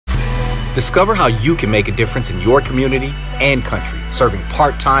Discover how you can make a difference in your community and country, serving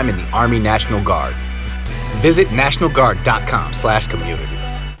part-time in the Army National Guard. Visit nationalguard.com/community.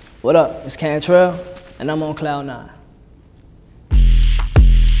 What up? It's Cantrell, and I'm on Clout 9.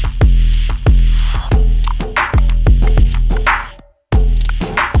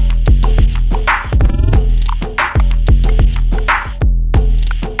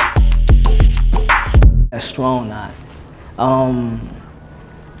 A strong 9.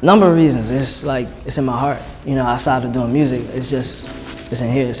 Number of reasons. It's like, it's in my heart. You know, outside of doing music, it's in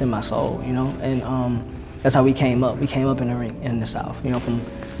here, it's in my soul, you know? And that's how we came up. We came up in the ring in the South, you know, from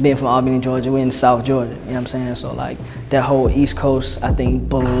being from Albany, Georgia, we're in South Georgia, you know what I'm saying? So like, that whole East Coast, I think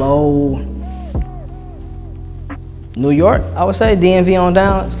below New York, I would say, DMV on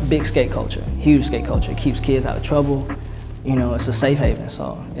down, it's big skate culture, huge skate culture. It keeps kids out of trouble. You know, it's a safe haven,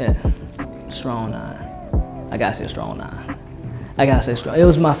 so yeah, strong 9. I gotta say strong 9. I gotta say strong. It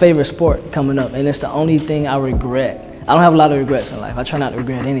was my favorite sport coming up, and it's the only thing I regret. I don't have a lot of regrets in life. I try not to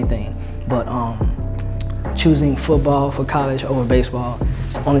regret anything, but choosing football for college over baseball,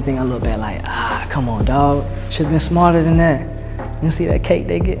 it's the only thing I look back like, come on, dog. Should have been smarter than that. You see that cake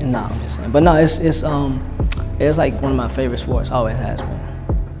they get? No, I'm just saying. But no, it's like one of my favorite sports. Always has been.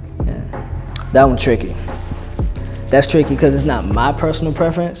 Yeah. That one's tricky. That's tricky because it's not my personal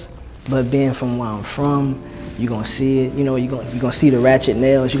preference, but being from where I'm from, you're gonna see it, you know, you're gonna see the ratchet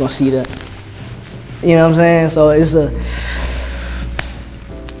nails, you're gonna see the, you know what I'm saying? So it's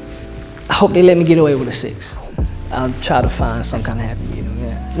I hope they let me get away with a 6. I'll try to find some kind of happy medium,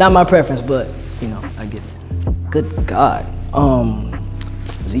 yeah. Not my preference, but, you know, I get it. Good God,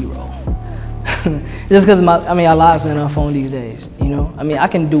 0. Just because our lives are in our phone these days, you know? I mean, I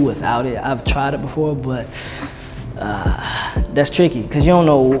can do without it. I've tried it before, but that's tricky, because you don't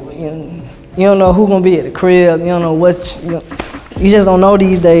know, you don't know who's gonna be at the crib. You don't know you just don't know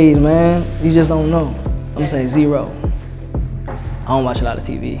these days, man. You just don't know. I'm gonna say 0. I don't watch a lot of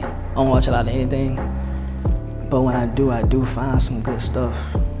TV. I don't watch a lot of anything. But when I do find some good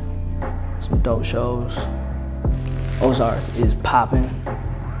stuff. Some dope shows. Ozark is popping.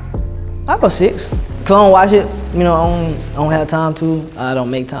 I go 6. Cause I don't watch it, you know, I don't have time to. I don't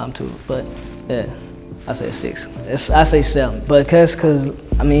make time to, but yeah, I say 6. I say 7, but cause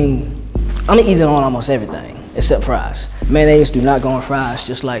I mean, I'm eating on almost everything, except fries. Mayonnaise do not go on fries,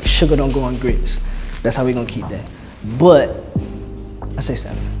 just like sugar don't go on grits. That's how we gonna keep that. But, I say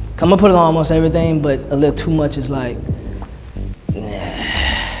 7. I'm gonna put it on almost everything, but a little too much is like,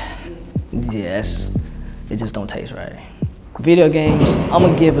 yes, it just don't taste right. Video games,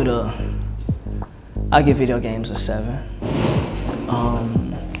 I'll give video games a 7.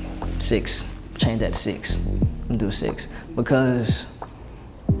 6, change that to 6, and do a 6, because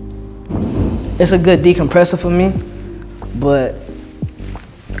it's a good decompressor for me, but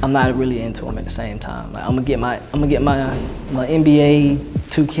I'm not really into them at the same time. Like, I'm gonna get my NBA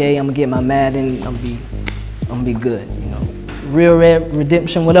 2K, I'm gonna get my Madden, I'm gonna be good, you know. Real Red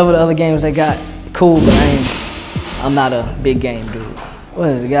Redemption, whatever the other games they got, cool, but I'm not a big game dude. What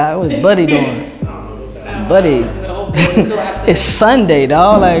is Buddy doing? Buddy, it's Sunday,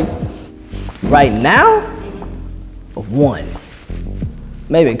 dog. Like, right now, 1.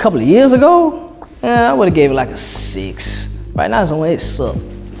 Maybe a couple of years ago, I would've gave it like a 6. Right now, it's on it suck.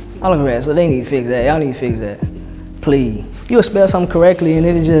 I look at it, so they need to fix that. Y'all need to fix that. Please. You'll spell something correctly and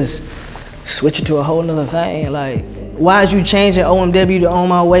it'll just switch it to a whole nother thing. Like, why is you changing OMW to On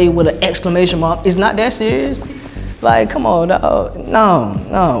My Way with an exclamation mark? It's not that serious. Like, come on, dog.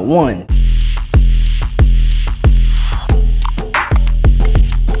 No, 1.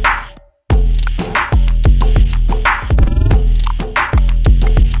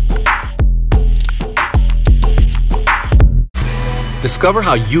 Discover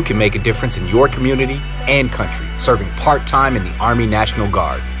how you can make a difference in your community and country, serving part-time in the Army National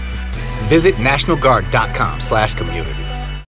Guard. Visit nationalguard.com/community.